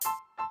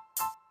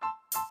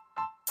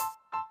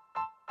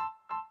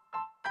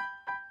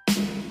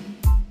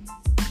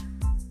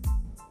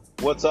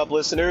What's up,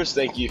 listeners?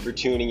 Thank you for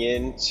tuning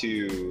in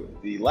to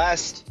the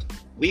last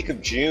week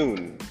of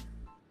June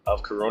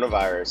of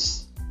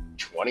coronavirus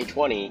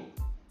 2020.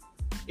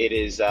 It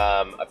is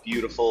a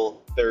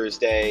beautiful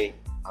Thursday.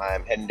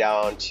 I'm heading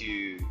down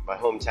to my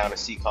hometown of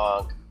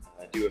Seekonk,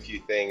 do a few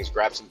things,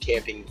 grab some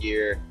camping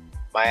gear.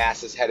 My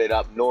ass is headed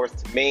up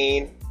north to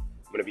Maine.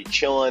 I'm going to be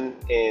chilling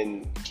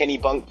in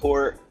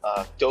Kennebunkport,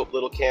 dope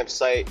little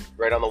campsite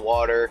right on the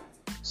water.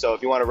 So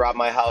if you want to rob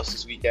my house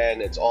this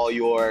weekend, it's all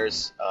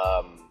yours.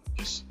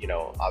 Just,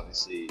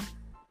 obviously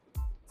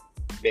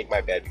make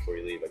my bed before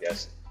you leave, I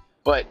guess.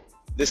 But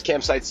this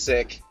campsite's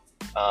sick.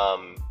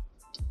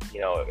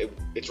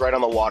 It's right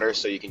on the water,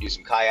 so you can do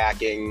some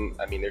kayaking.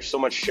 I mean, there's so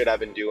much shit I've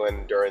been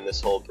doing during this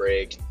whole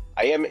break.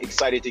 I am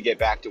excited to get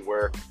back to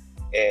work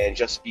and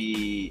just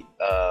be,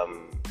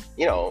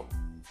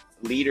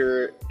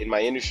 leader in my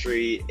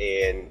industry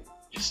and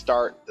just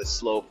start the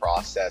slow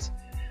process.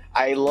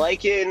 I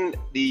liken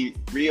the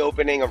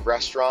reopening of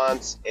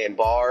restaurants and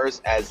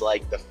bars as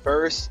like the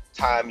first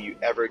time you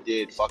ever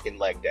did fucking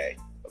leg day,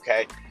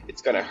 okay?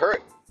 It's gonna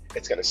hurt,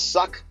 it's gonna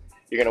suck,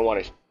 you're gonna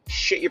wanna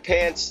shit your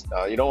pants,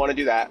 you don't wanna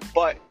do that,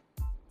 but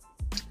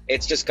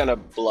it's just gonna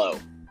blow.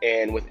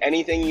 And with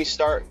anything you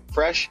start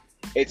fresh,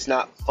 it's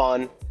not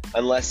fun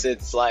unless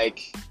it's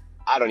like,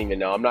 I don't even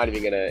know, I'm not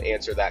even gonna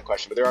answer that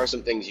question, but there are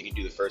some things you can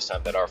do the first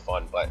time that are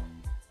fun, but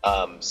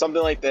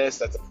something like this,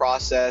 that's a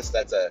process,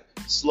 that's a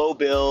slow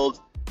build,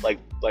 like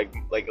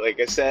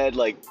I said,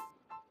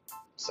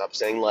 stop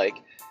saying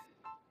like.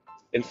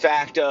 In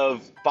fact,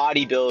 of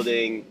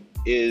bodybuilding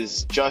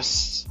is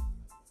just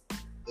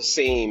the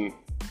same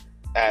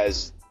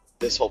as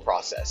this whole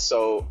process.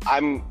 So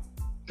I'm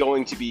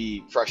going to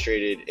be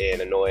frustrated and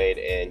annoyed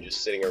and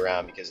just sitting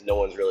around because no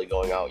one's really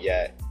going out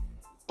yet,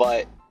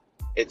 but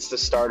it's the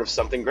start of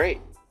something great.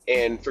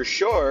 And for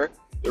sure,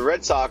 the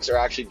Red Sox are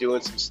actually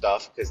doing some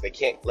stuff because they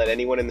can't let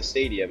anyone in the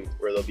stadium,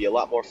 where they'll be a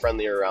lot more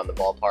friendlier around the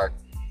ballpark.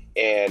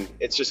 And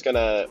it's just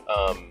gonna,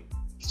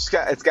 it's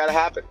got to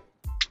happen.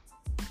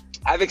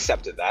 I've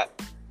accepted that,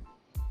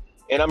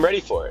 and I'm ready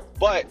for it.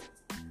 But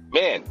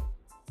man,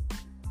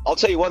 I'll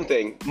tell you one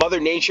thing: Mother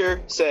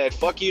Nature said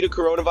 "fuck you" to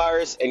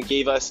coronavirus and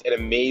gave us an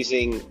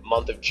amazing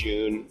month of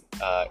June.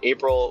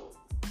 April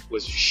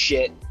was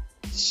shit,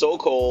 so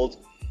cold.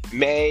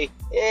 May,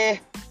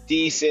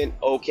 decent,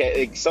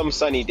 okay, like some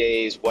sunny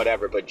days,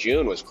 whatever, but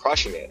June was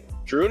crushing it.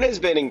 June has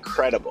been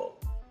incredible.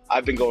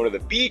 I've been going to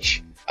the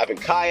beach, I've been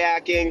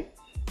kayaking.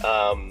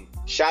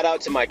 Shout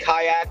out to my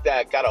kayak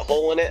that got a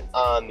hole in it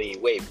on the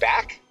way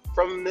back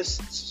from this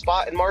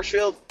spot in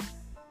Marshfield.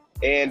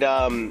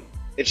 And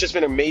it's just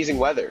been amazing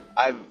weather.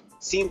 I've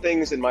seen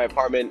things in my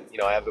apartment.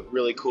 I have a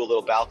really cool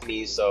little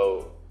balcony,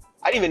 so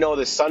I didn't even know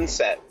the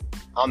sunset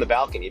on the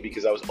balcony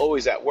because I was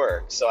always at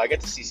work. So I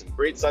get to see some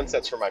great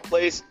sunsets from my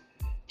place.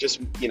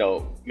 Just,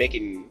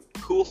 making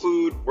cool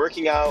food,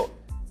 working out,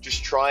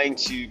 just trying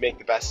to make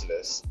the best of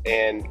this.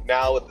 And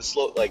now with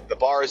the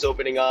bars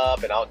opening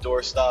up and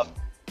outdoor stuff,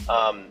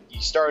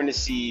 you're starting to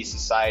see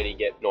society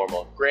get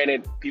normal.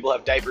 Granted, people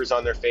have diapers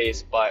on their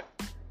face, but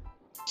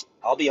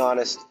I'll be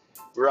honest,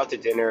 we were out to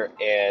dinner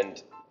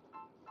and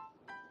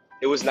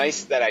it was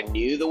nice that I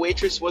knew the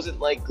waitress wasn't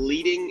like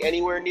bleeding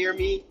anywhere near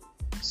me.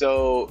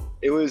 So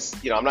it was,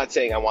 I'm not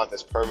saying I want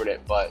this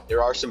permanent, but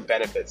there are some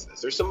benefits to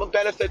this. There's some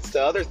benefits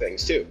to other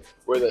things too,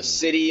 where the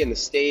city and the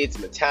states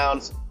and the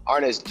towns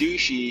aren't as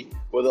douchey,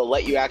 where they'll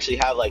let you actually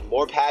have like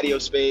more patio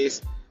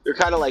space. They're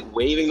kind of like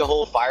waiving the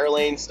whole fire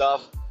lane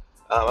stuff.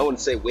 I wouldn't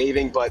say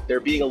waiving, but they're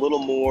being a little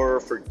more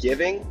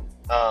forgiving.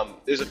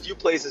 There's a few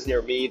places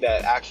near me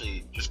that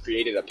actually just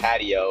created a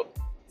patio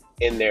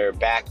in their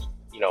back,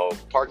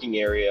 parking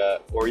area,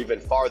 or even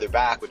farther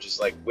back, which is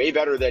like way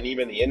better than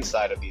even the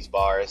inside of these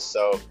bars.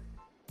 So,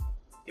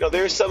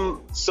 there's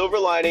some silver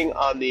lining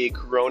on the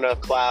corona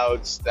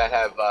clouds that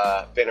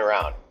have been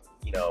around.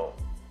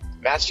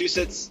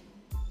 Massachusetts,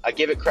 I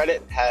give it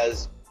credit,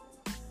 has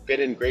been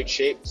in great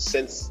shape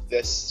since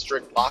this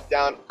strict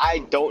lockdown. I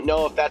don't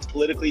know if that's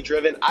politically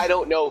driven. I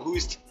don't know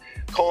who's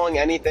calling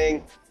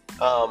anything.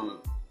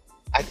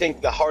 I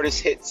think the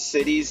hardest hit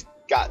cities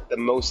got the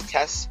most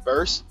tests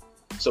first.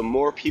 So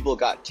more people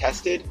got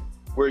tested,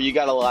 where you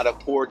got a lot of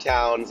poor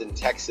towns in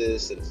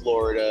Texas and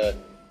Florida,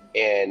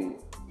 and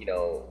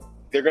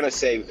they're gonna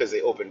say because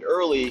they opened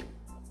early,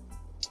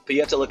 but you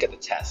have to look at the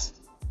test.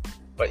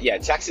 But yeah,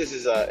 Texas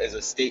is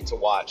a state to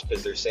watch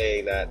because they're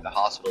saying that the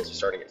hospitals are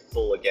starting to get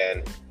full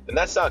again, and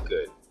that's not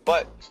good.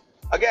 But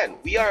again,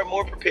 we are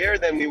more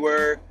prepared than we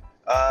were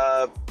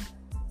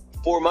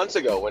 4 months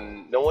ago,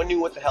 when no one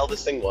knew what the hell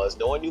this thing was,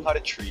 no one knew how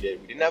to treat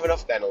it, we didn't have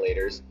enough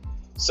ventilators.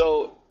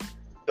 So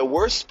the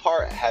worst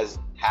part has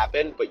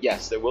happened, but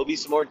yes, there will be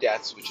some more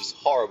deaths, which is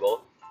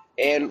horrible.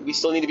 And we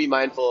still need to be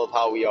mindful of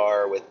how we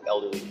are with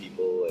elderly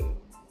people, and,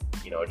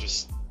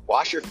 just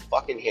wash your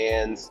fucking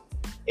hands.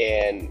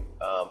 And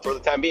for the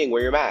time being,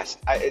 wear your mask.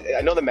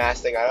 I know the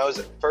mask thing. I was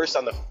at first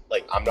on the,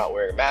 I'm not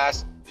wearing a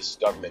mask, this is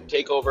government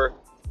takeover.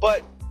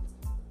 But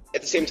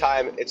at the same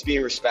time, it's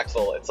being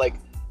respectful. It's like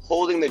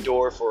holding the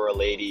door for a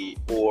lady,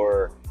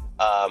 or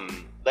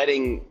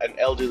letting an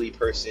elderly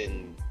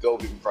person go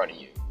in front of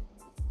you.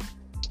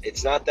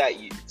 It's not that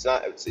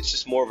it's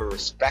just more of a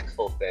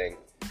respectful thing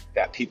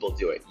that people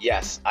do it.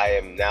 Yes, I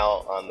am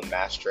now on the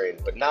mass train,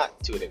 but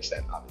not to an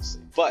extent,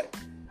 obviously. But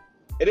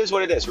it is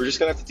what it is. We're just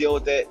gonna have to deal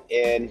with it,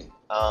 and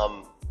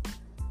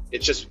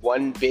it's just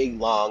one big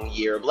long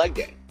year of leg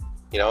day,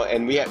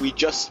 And we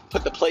just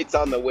put the plates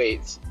on the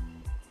weights,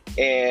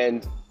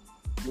 and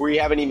we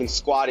haven't even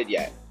squatted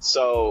yet.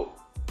 So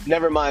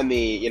never mind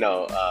the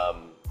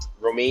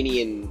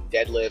Romanian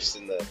deadlifts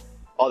and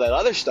all that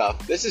other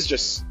stuff. This is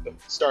just the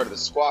start of the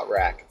squat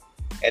rack,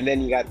 and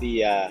then you got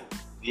the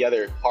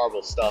other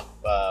horrible stuff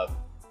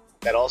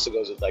that also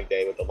goes with leg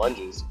day with the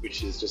lunges,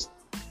 which is just,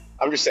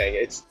 I'm just saying,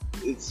 it's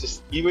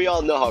just, we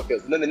all know how it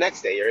feels. And then the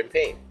next day you're in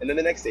pain, and then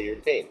the next day you're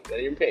in pain, then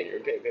you're in pain.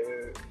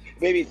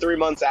 Maybe 3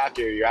 months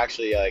after, you're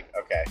actually like,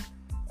 okay,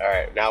 all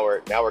right, now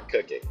we're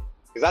cooking,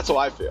 because that's how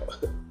I feel.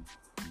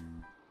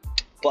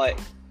 But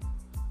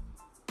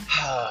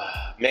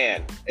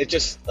man, it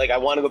just, like, I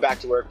want to go back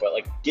to work, but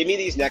like, give me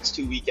these next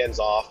 2 weekends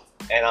off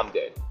and I'm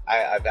good.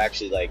 I've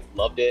actually like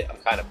loved it. I'm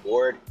kind of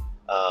bored,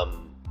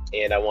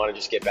 and I want to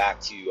just get back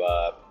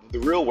to the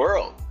real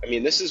world. I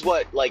mean, this is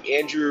what like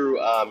Andrew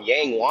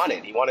Yang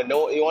wanted. He wanted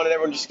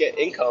everyone to just get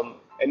income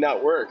and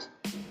not work,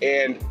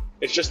 and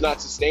it's just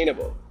not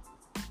sustainable.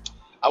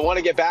 I want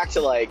to get back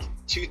to like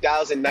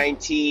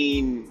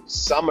 2019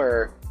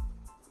 summer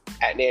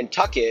at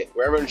Nantucket,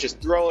 where everyone's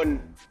just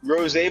throwing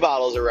rosé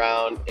bottles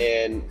around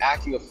and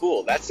acting a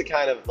fool. That's the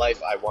kind of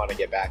life I want to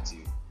get back to,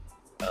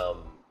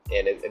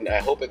 and I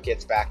hope it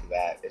gets back to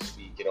that if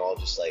we can all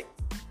just like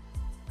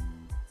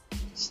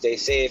stay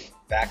safe,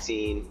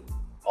 vaccine,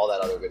 all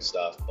that other good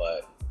stuff.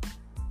 But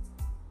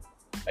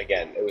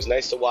again, it was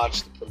nice to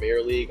watch the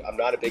Premier League. I'm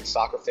not a big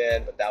soccer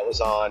fan, but that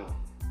was on,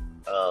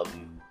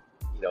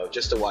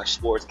 just to watch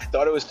sports. I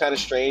thought it was kind of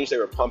strange. They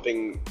were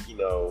pumping,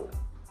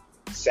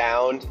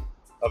 sound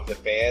of the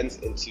fans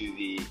into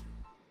the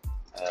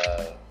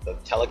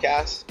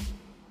telecast,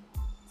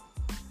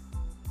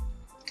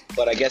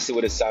 but I guess it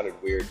would have sounded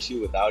weird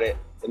too without it.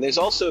 And there's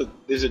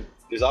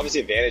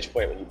obviously a vantage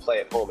point when you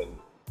play at home, and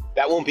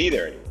that won't be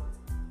there anymore.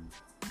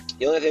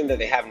 The only thing that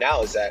they have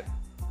now is that,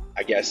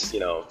 I guess,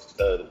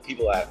 the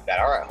people that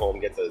are at home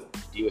get to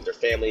be with their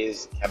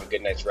families, have a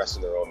good night's rest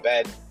in their own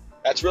bed.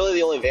 That's really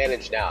the only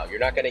advantage now. You're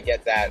not going to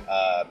get that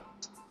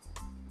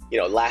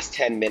last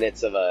 10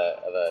 minutes of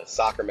a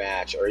soccer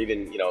match, or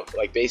even,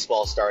 like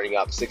baseball starting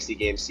up,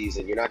 60-game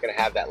season. You're not going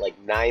to have that like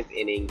 9th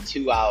inning,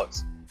 2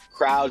 outs,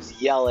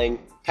 crowds yelling,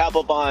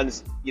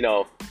 Papelbon's,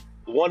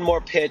 one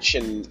more pitch,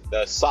 and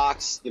the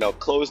Sox,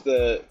 close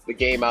the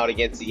game out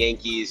against the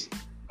Yankees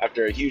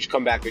after a huge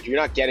comeback victory.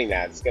 You're not getting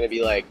that. It's going to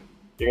be like,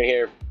 you're going to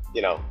hear,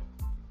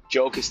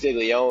 Joe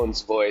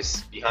Castiglione's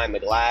voice behind the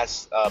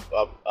glass up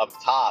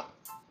top,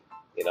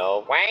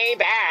 way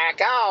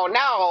back. Oh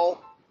no.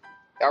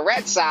 The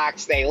Red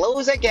Sox, they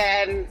lose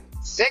again,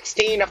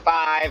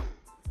 16-5.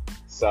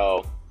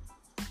 So,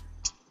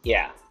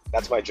 yeah,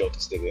 that's my Joe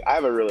Castiglione. I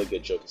have a really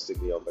good Joe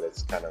Castiglione, but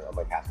it's kind of, I'm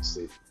like half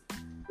asleep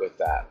with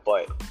that.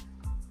 But,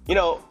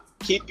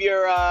 keep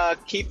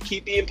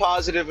being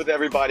positive with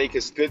everybody,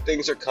 because good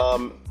things are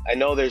come. I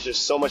know there's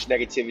just so much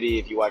negativity.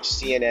 If you watch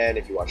CNN,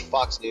 if you watch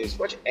Fox News,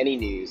 watch any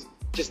news,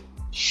 just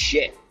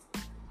shit.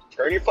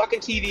 Turn your fucking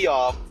TV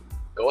off.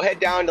 Go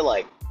ahead down to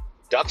like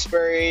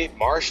Duxbury,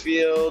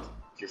 Marshfield.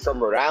 If you're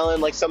from Rhode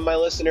Island, like some of my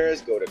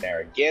listeners, go to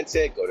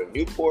Narragansett, go to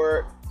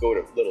Newport, go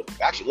to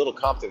Little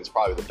Compton is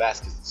probably the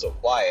best because it's so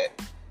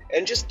quiet,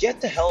 and just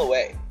get the hell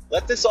away.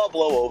 Let this all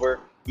blow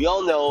over. We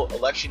all know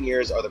election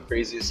years are the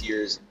craziest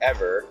years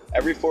ever.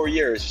 Every 4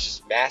 years, it's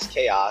just mass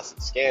chaos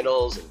and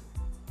scandals, and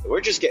we're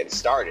just getting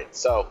started.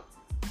 So,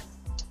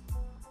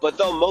 but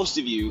though most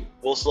of you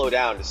will slow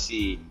down to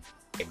see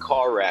a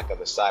car wreck on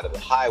the side of the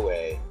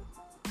highway,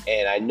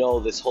 and I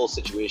know this whole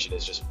situation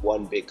is just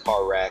one big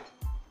car wreck.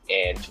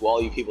 And to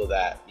all you people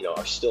that,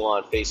 are still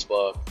on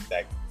Facebook,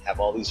 that have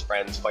all these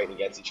friends fighting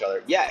against each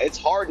other, yeah, it's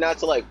hard not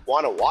to like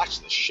want to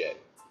watch this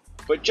shit.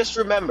 But just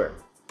remember,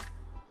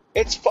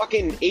 it's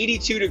fucking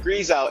 82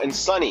 degrees out and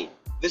sunny.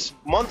 This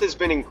month has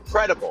been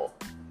incredible.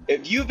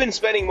 If you've been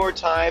spending more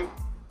time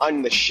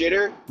on the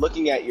shitter,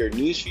 looking at your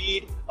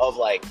newsfeed of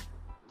like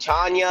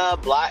Tanya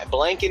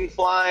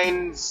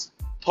Blankenflein's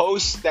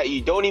posts that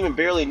you don't even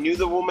barely knew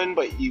the woman,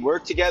 but you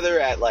worked together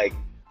at like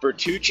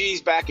Bertucci's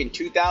back in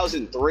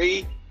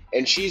 2003,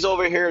 and she's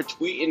over here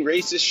tweeting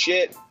racist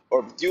shit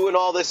or doing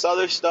all this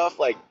other stuff,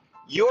 like,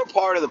 you're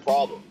part of the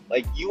problem.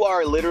 Like, you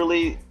are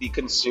literally the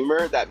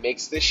consumer that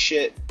makes this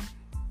shit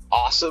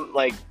awesome,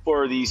 like,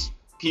 for these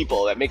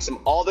people, that makes them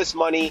all this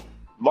money.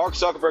 Mark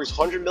Zuckerberg's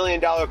 $100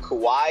 million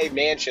Kauai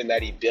mansion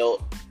that he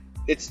built,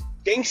 it's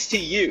thanks to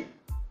you.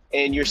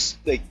 And you're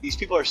like, these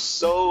people are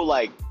so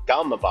like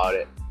dumb about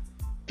it.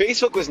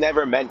 Facebook was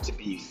never meant to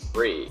be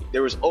free.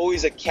 There was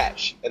always a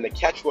catch, and the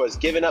catch was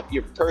giving up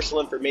your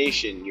personal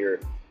information, your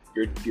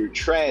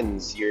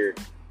trends,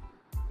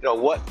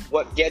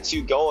 what gets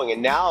you going.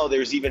 And now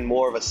there's even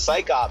more of a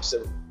psyops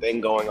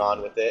thing going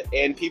on with it,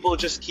 and people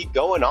just keep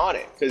going on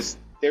it because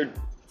they're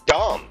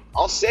dumb.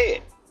 I'll say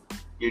it.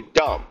 You're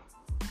dumb.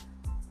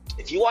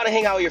 If you want to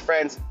hang out with your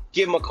friends,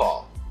 give them a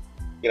call.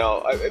 You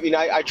know,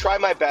 I try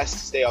my best to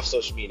stay off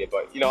social media,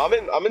 but you know,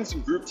 I'm in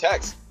some group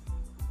texts.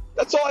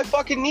 That's all I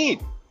fucking need.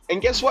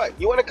 And guess what?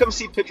 You want to come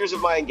see pictures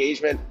of my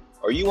engagement,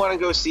 or you want to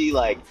go see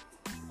like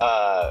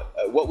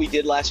what we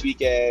did last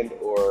weekend,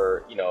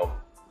 or you know,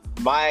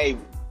 my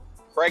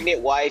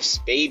pregnant wife's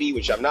baby,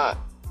 which I'm not.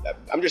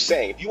 I'm just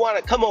saying, if you want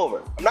to come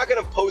over, I'm not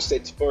gonna post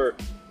it for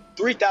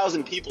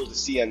 3,000 people to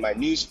see on my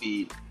news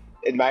feed,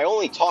 and I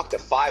only talk to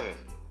 5 of you.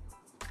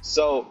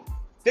 So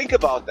think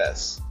about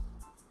this.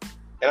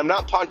 And I'm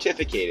not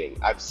pontificating.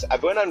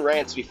 I've went on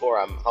rants before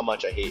on how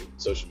much I hate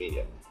social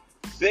media.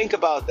 Think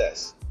about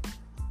this.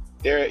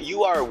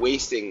 You are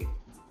wasting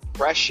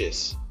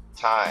precious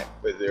time,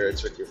 whether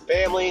it's with your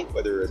family,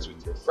 whether it's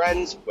with your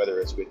friends, whether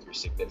it's with your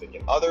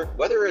significant other,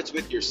 whether it's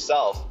with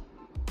yourself,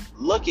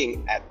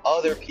 looking at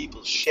other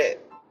people's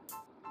shit.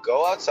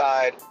 Go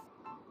outside,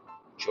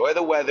 enjoy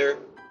the weather,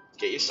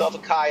 get yourself a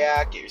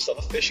kayak, get yourself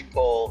a fishing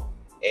pole,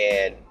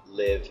 and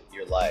live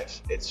your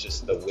life. It's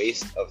just a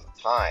waste of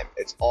time.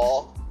 It's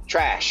all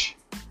trash.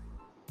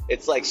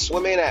 It's like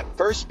swimming at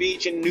First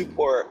Beach in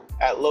Newport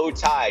at low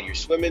tide. You're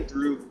swimming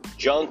through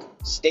junk,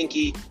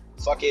 stinky,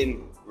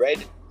 fucking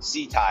red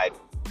sea tide,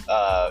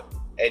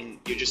 and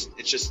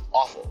it's just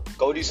awful.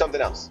 Go do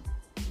something else.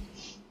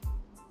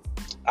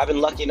 I've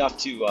been lucky enough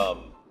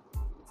to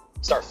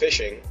start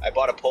fishing. I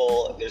bought a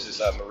pole. There's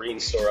this marine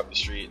store up the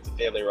street. It's a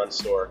family-run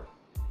store,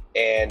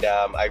 and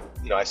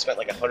I spent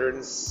like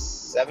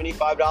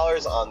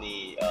 $175 on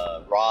the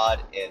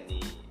rod and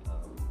the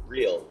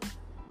reel.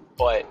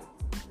 But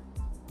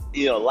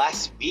you know,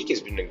 last week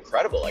has been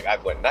incredible. Like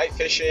I've went night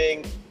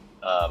fishing,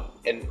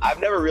 and I've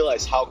never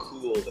realized how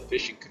cool the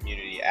fishing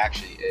community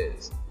actually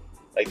is.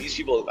 Like these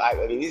people,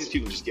 these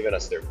people just giving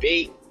us their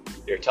bait.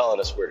 They're telling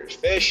us where to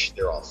fish.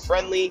 They're all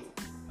friendly.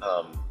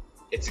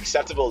 It's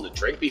acceptable to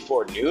drink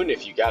before noon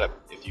if you got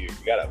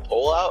a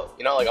pole out.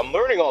 You know, like I'm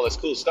learning all this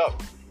cool stuff.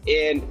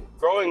 And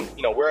growing,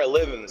 you know, where I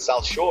live in the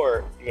South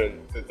Shore, you know,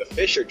 the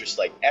fish are just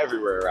like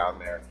everywhere around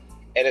there,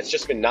 and it's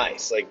just been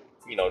nice. Like,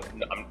 you know,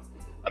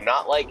 I'm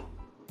not like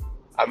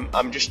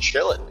I'm just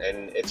chilling,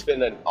 and it's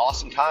been an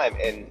awesome time.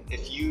 And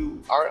if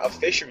you aren't a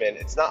fisherman,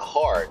 it's not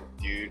hard,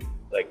 dude.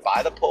 Like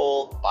buy the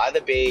pole, buy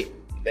the bait,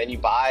 then you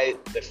buy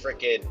the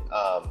freaking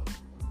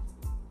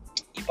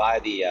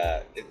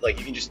like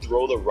you can just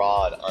throw the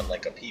rod on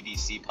like a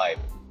PVC pipe,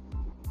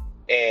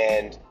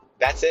 and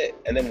that's it.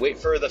 And then wait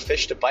for the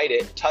fish to bite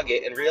it, tug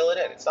it, and reel it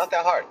in. It's not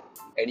that hard.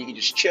 And you can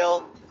just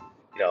chill,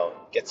 you know,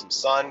 get some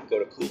sun, go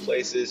to cool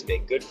places,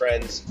 make good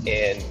friends.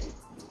 And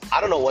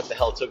I don't know what the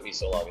hell took me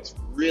so long. It's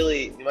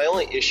really, my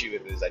only issue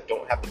with it is I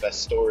don't have the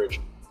best storage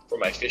for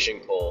my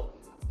fishing pole.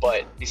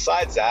 But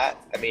besides that,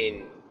 I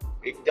mean,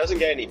 it doesn't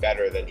get any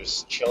better than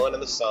just chilling in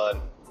the sun,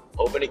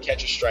 hoping to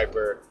catch a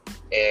striper.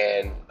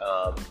 And,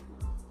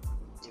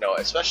 you know,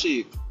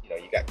 especially, you know,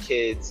 you got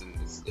kids, and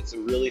it's a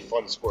really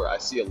fun sport. I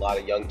see a lot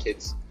of young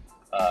kids,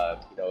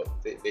 you know,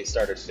 they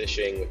started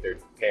fishing with their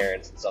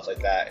parents and stuff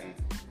like that. And,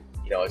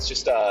 you know, it's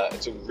just,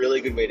 it's a really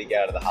good way to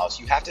get out of the house.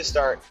 You have to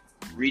start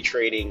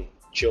retraining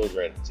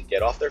children to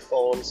get off their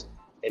phones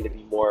and to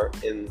be more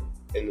in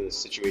the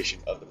situation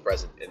of the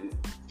present. And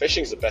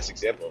fishing is the best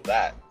example of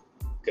that,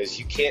 because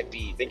you can't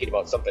be thinking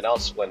about something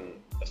else when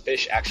the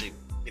fish actually,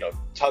 you know,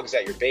 tugs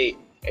at your bait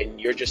and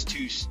you're just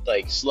too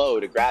like slow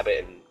to grab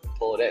it and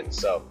pull it in.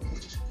 So,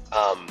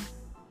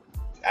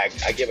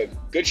 I give a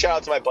good shout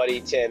out to my buddy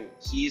Tim.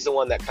 He's the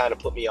one that kind of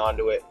put me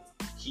onto it.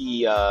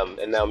 He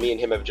and now me and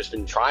him have just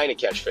been trying to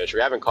catch fish. We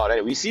haven't caught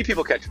any. We see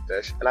people catching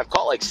fish, and I've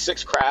caught like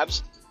 6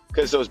 crabs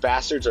because those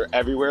bastards are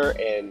everywhere.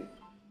 And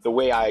the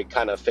way I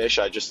kind of fish,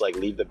 I just like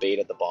leave the bait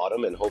at the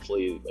bottom, and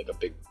hopefully like a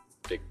big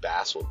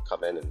bass will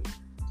come in and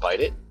bite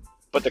it.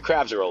 But the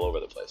crabs are all over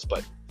the place.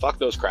 But fuck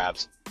those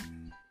crabs.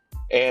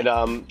 And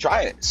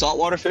try it.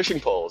 Saltwater fishing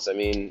poles. I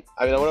mean,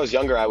 when I was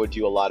younger, I would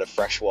do a lot of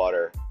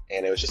freshwater,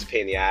 and it was just a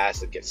pain in the ass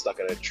to get stuck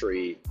in a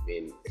tree. I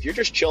mean, if you're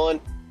just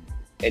chilling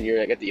and you're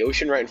at the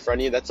ocean right in front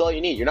of you, that's all you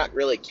need. You're not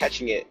really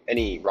catching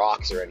any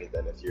rocks or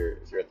anything if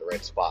you're at the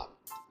right spot.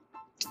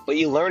 But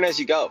you learn as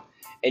you go,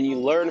 and you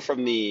learn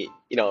from the,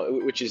 you know,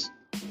 which is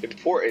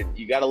important.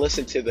 You got to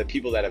listen to the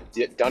people that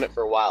have done it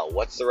for a while.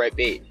 What's the right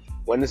bait?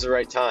 When is the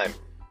right time?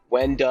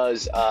 When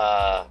does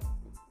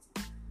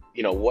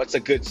you know, what's a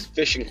good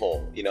fishing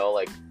hole? You know,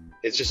 like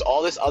it's just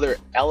all this other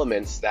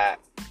elements that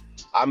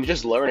I'm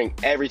just learning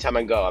every time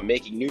I go. I'm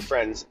making new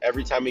friends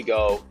every time we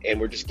go,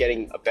 and we're just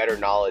getting a better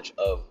knowledge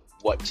of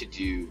what to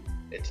do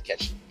and to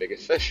catch the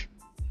biggest fish.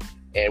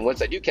 And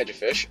once I do catch a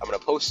fish, I'm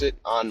gonna post it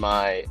on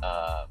my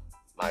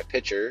my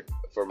picture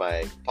for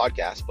my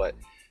podcast. But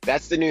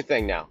that's the new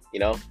thing now. You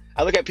know,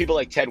 I look at people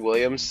like Ted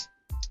Williams,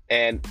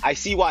 and I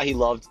see why he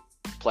loved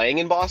playing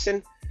in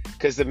Boston,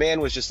 because the man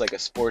was just like a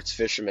sports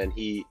fisherman.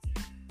 He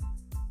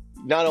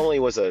not only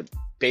was a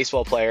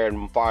baseball player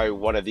and probably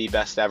one of the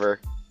best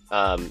ever,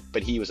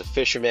 but he was a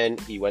fisherman.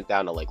 He went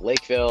down to like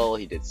Lakeville.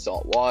 He did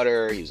salt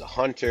water. He was a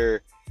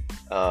hunter.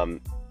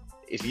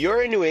 If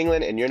you're in New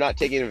England and you're not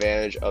taking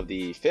advantage of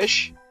the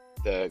fish,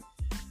 the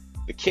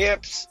the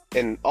camps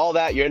and all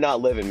that, you're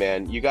not living,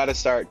 man. You got to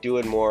start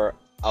doing more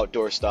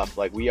outdoor stuff.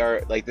 Like we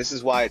are, like this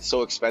is why it's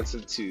so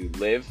expensive to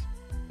live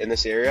in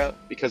this area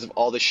because of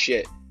all the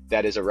shit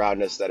that is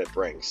around us that it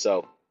brings.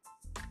 So,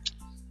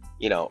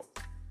 you know,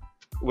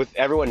 with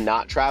everyone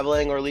not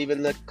traveling or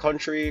leaving the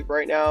country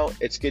right now,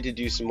 it's good to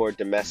do some more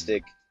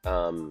domestic,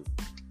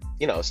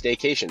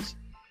 staycations.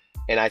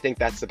 And I think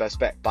that's the best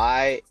bet.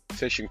 Buy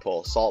fishing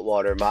pole,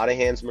 saltwater,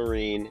 Monahan's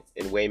Marine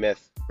in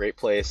Weymouth, great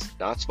place.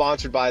 Not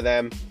sponsored by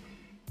them,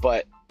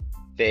 but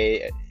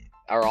they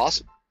are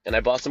awesome. And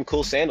I bought some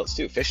cool sandals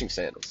too, fishing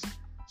sandals.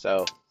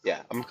 So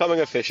yeah, I'm becoming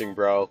a fishing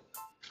bro.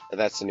 And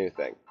that's the new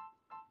thing.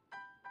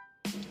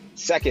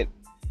 Second,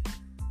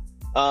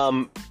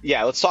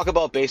 let's talk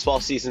about baseball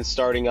season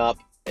starting up.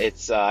 I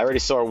already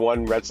saw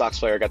one Red Sox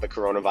player got the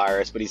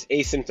coronavirus, but he's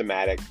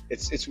asymptomatic.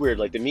 It's weird.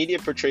 Like the media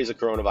portrays a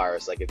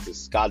coronavirus like it's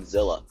this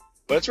Godzilla,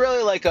 but it's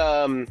really like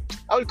I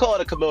would call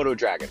it a Komodo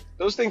dragon.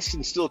 Those things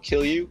can still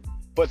kill you,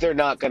 but they're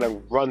not gonna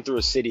run through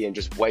a city and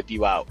just wipe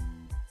you out.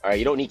 All right,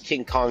 you don't need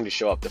King Kong to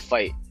show up to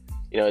fight.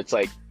 It's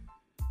like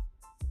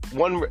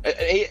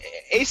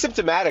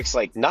asymptomatic's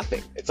like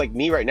nothing. It's like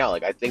me right now.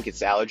 Like I think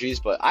it's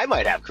allergies, but I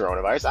might have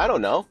coronavirus. I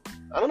don't know.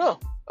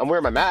 I'm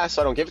wearing my mask,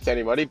 so I don't give it to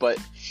anybody, but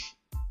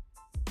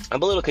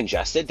I'm a little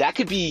congested. That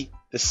could be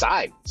the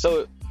sign.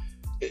 So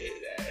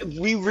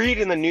we read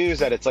in the news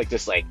that it's like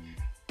this like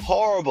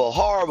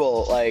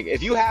horrible, like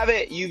if you have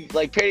it, you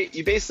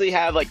basically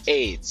have like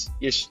AIDS.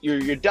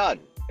 You're done.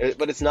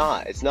 But it's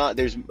not.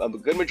 There's a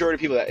good majority of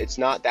people that it's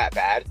not that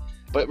bad.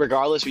 But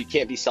regardless, we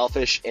can't be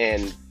selfish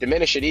and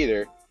diminish it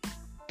either.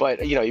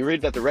 But you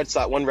read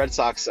that one Red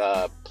Sox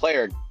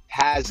player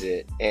has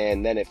it,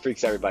 and then it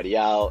freaks everybody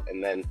out,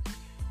 and then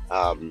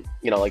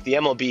like the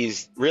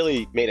MLB's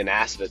really made an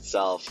ass of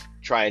itself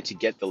trying to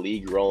get the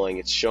league rolling.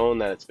 It's shown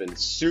that it's been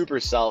super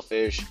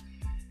selfish,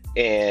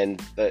 and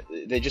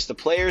the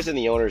players and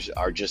the owners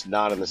are just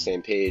not on the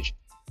same page,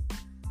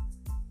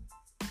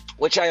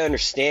 which I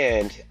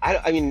understand.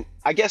 I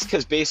guess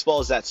because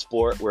baseball is that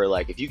sport where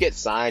like if you get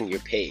signed, you're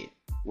paid.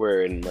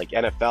 Where in like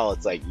NFL,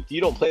 it's like if you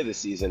don't play this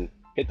season,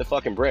 hit the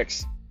fucking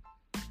bricks.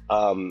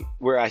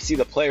 Where I see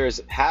the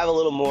players have a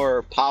little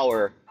more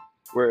power,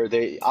 where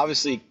they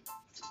obviously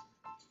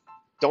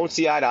don't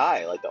see eye to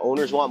eye. Like the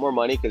owners want more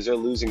money because they're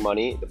losing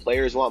money. The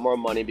players want more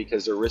money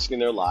because they're risking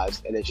their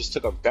lives. And it just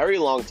took a very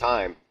long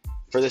time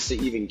for this to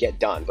even get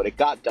done. But it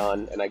got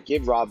done. And I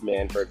give Rob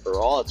Manfred for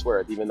all it's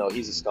worth, even though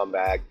he's a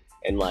scumbag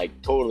and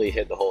like totally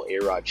hit the whole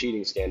A-Rod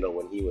cheating scandal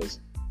when he was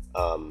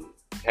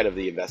head of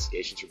the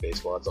investigations for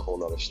baseball. That's a whole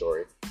nother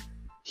story.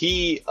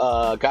 He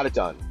got it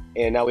done.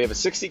 And now we have a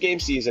 60-game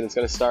season. It's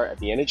going to start at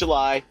the end of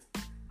July.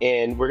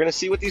 And we're going to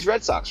see what these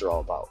Red Sox are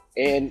all about.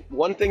 And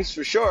one thing's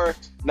for sure,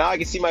 now I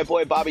can see my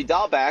boy Bobby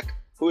Dahlbeck,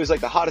 who is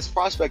like the hottest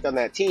prospect on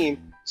that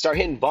team, start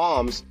hitting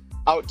bombs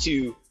out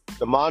to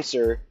the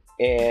monster.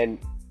 And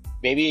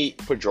maybe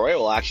Pedroia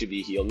will actually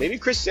be healed. Maybe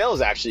Chris Sale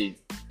has actually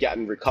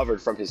gotten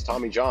recovered from his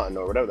Tommy John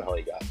or whatever the hell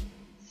he got.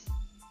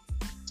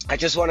 I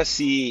just want to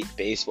see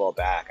baseball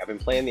back. I've been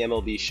playing the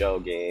MLB Show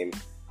game,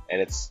 and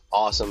it's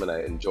awesome, and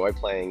I enjoy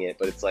playing it.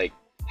 But it's like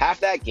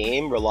half that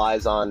game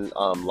relies on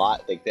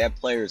like they have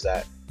players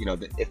that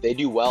if they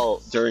do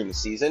well during the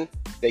season,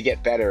 they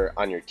get better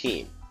on your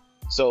team.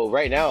 So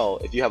right now,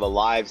 if you have a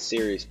live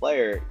series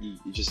player,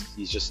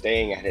 he's just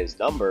staying at his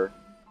number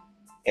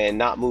and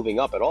not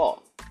moving up at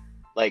all.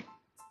 Like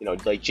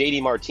like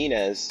JD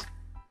Martinez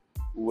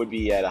would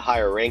be at a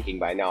higher ranking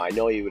by now. I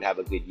know he would have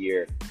a good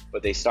year,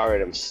 but they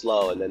started him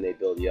slow and then they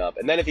build you up.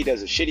 And then if he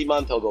does a shitty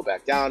month, he'll go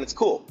back down. It's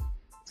cool.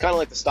 It's kind of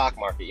like the stock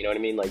market, you know what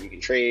I mean? Like you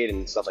can trade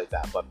and stuff like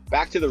that. But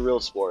back to the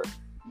real sport.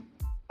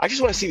 I just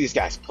want to see these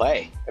guys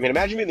play. I mean,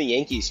 imagine being the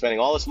Yankees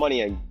spending all this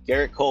money on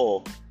Garrett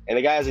Cole, and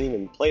the guy hasn't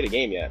even played a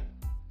game yet.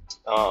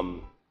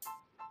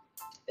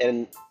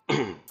 And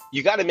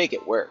you got to make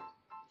it work.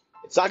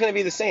 It's not going to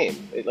be the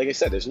same. Like I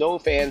said, there's no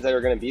fans that are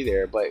going to be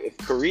there. But if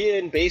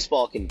Korean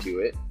baseball can do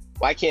it,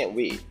 why can't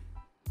we?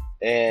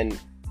 And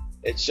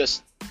it's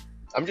just,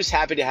 I'm just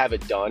happy to have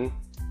it done.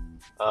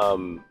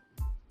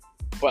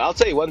 But I'll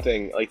tell you one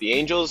thing, like the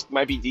Angels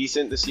might be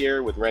decent this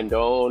year with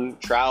Rendon,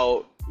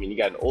 Trout. I mean, you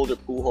got an older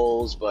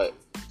Pujols, but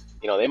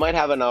they might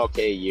have an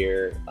okay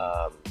year.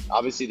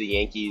 Obviously the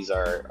Yankees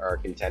are a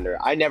contender.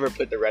 I never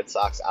put the Red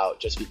Sox out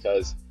just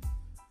because,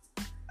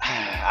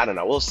 I don't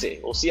know. We'll see.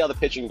 We'll see how the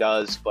pitching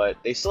does, but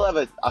they still have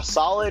a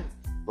solid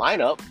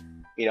lineup.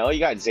 You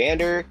got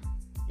Xander,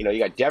 you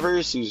got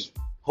Devers, who's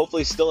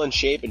hopefully still in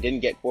shape and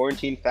didn't get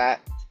quarantine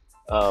fat.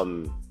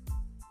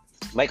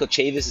 Michael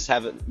Chavis is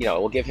having,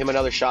 we'll give him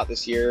another shot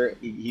this year.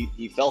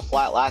 He fell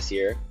flat last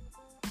year,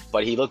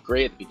 but he looked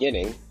great at the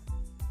beginning.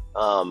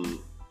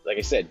 Like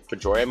I said,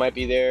 Pedroia might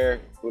be there.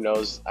 Who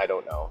knows? I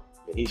don't know.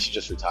 I mean, he should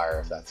just retire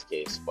if that's the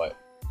case. But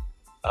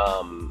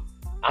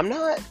I'm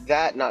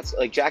not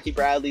like Jackie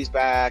Bradley's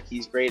back.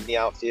 He's great in the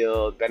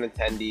outfield.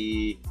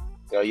 Benintendi.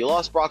 You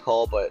lost Brock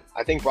Holt, but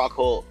I think Brock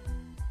Holt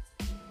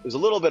was a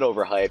little bit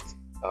overhyped.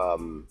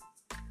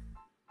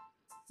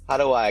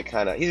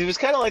 He was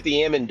kind of like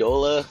the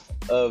Amendola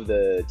of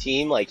the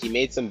team. Like, he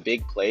made some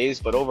big plays,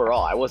 but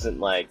overall, I wasn't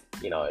like,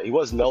 he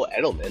was no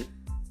Edelman.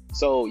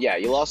 So yeah,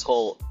 you lost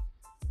Holt.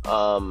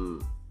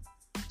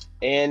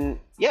 And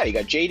yeah, you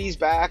got JD's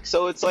back.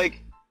 So it's like,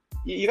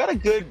 you got a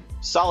good,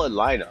 solid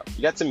lineup.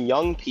 You got some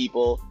young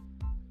people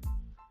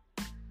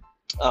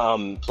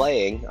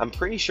playing. I'm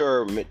pretty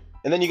sure. And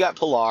then you got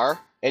Pilar,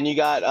 and you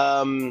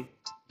got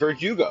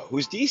Verdugo,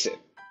 who's decent.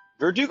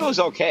 Verdugo's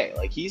okay.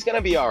 Like, he's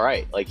gonna be all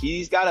right. Like,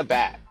 he's got a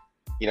bat.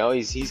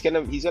 He's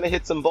gonna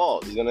hit some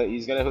balls. He's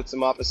gonna hit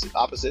some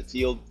opposite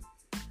field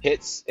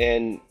hits,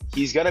 and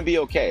he's gonna be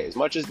okay. As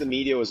much as the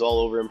media was all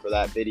over him for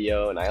that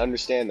video, and I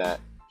understand that,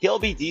 he'll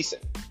be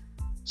decent.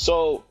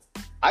 So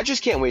I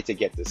just can't wait to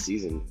get this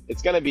season.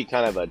 It's gonna be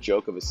kind of a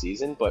joke of a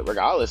season, but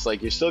regardless,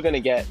 like, you're still gonna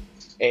get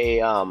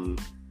a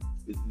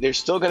there's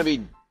still gonna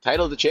be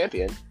title to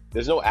champion.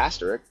 There's no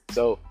asterisk,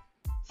 so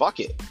fuck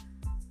it.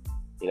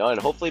 And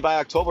hopefully by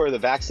October the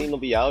vaccine will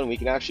be out and we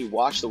can actually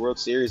watch the World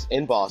Series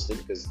in Boston,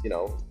 because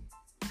the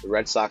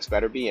Red Sox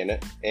better be in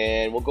it,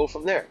 and we'll go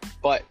from there.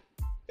 But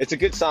it's a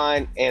good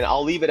sign, and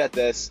I'll leave it at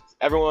this.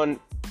 Everyone,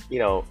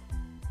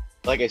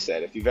 like I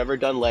said, if you've ever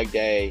done leg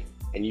day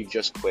and you've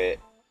just quit,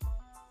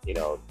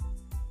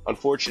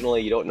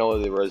 unfortunately you don't know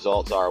what the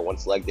results are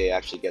once leg day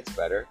actually gets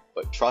better.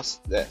 But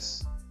trust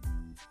this.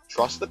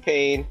 Trust the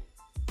pain,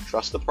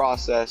 trust the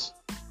process,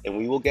 and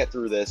we will get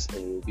through this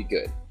and we will be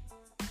good.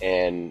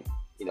 And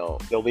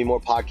there'll be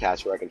more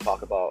podcasts where I can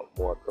talk about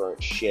more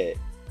current shit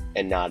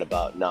and not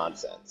about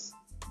nonsense,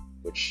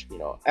 which,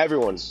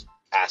 everyone's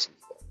asking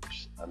for.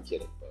 I'm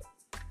kidding, but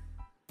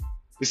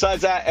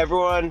besides that,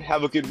 everyone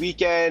have a good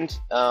weekend.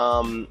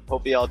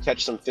 Hopefully I'll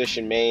catch some fish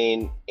in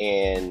Maine,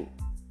 and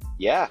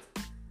yeah,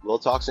 we'll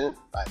talk soon.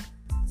 Bye.